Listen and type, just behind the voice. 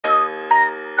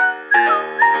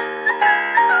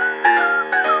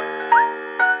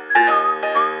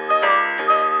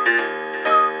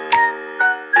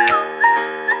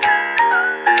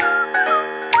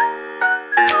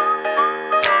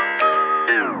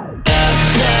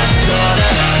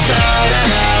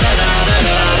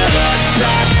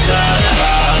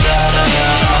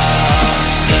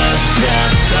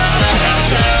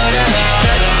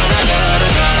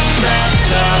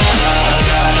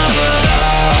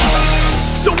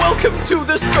To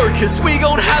the circus, we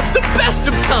gon' have the best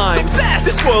of times.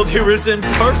 This world here isn't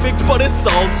perfect, but it's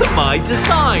all to my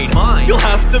design. You'll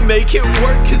have to make it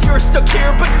work, cause you're stuck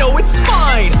here, but no, it's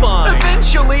fine.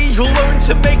 Eventually, you'll learn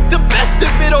to make the best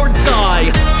of it or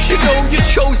die. You know you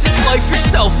chose this life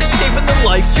yourself, escaping the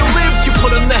life you lived. You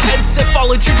put on the headset,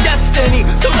 followed your destiny,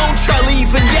 so don't try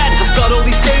leaving yet. I've got all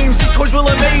these games, these toys will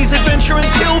amaze. Adventure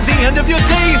until the end of your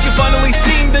days. You're finally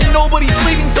seeing that nobody's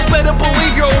leaving, so better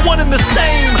believe you're one and the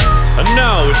same. And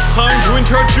now it's time to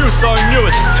introduce our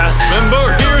newest cast member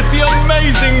here at the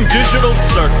Amazing Digital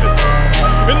Circus.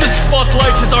 In the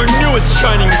spotlight is our newest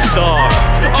shining star,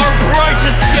 our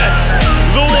brightest yet,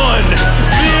 the one,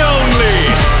 the only,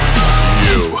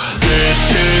 you. This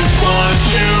is what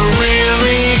you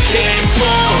really came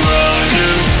for, a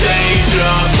new stage,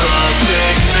 a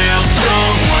perfect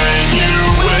maelstrom. When you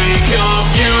wake up,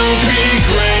 you'll be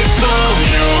grateful,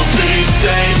 you'll be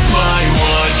saved by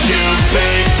what you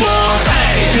paid for.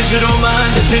 Digital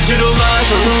mind, a digital life,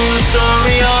 a rule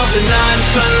story of the night.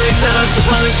 It's finally time to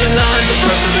polish your lines, a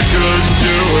prep for the good and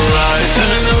do right.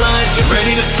 Turning the lights, get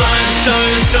ready to fly. Start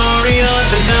the story of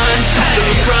the night.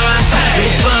 Don't cry,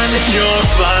 you'll find that you're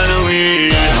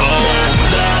finally home.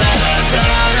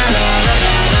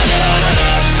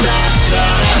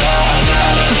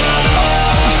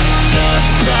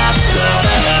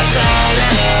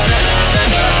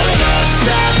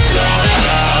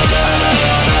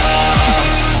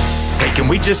 Can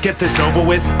we just get this over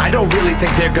with? I don't really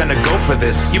think they're gonna go for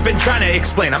this. You've been trying to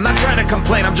explain, I'm not trying to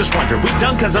complain, I'm just wondering, we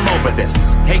done cause I'm over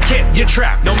this. Hey kid, you're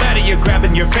trapped. No matter you're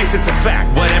grabbing your face, it's a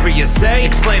fact. Whatever you say,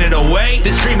 explain it away.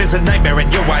 This dream is a nightmare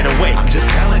and you're wide awake. I'm just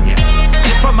telling you.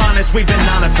 If I'm honest, we've been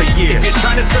on it for years. If you're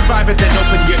trying to survive it, then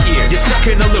open your ears. You're stuck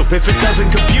in a loop, if it doesn't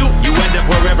compute, you end up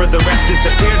wherever the rest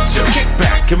disappeared. So kick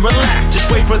back and relax, just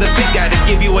wait for the big guy to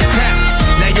give you a tax.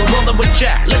 Now you're rolling with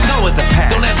Jack, let's go with the pack.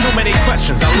 Don't ask too many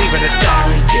questions, I'll leave it at that.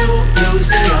 Are you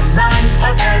losing your mind,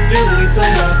 or can you leave the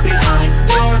world behind?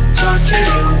 Your torture,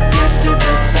 you get to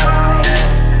decide.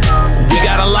 We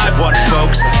got a live one,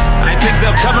 folks. I think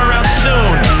they'll come around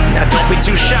soon. Now don't be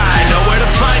too shy, I know where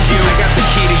to find you. I got the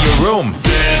key to your room.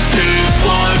 This is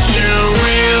what you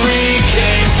really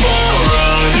came for,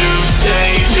 a new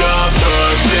stage, a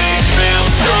perfect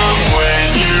maelstrom. When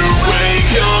you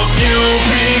wake up, you'll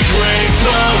be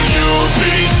grateful, you'll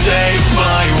be saved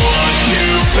by what you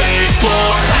paid for.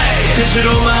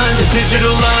 Digital mind, a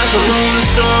digital life, a rule the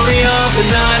story of the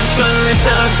night. It's finally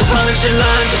time to polish your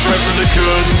lines, a prep for the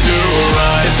good and do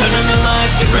right. Turning the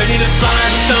lights, get ready to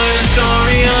find, start the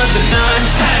story of the night.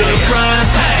 So don't cry,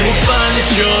 you'll find that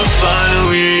you're fine.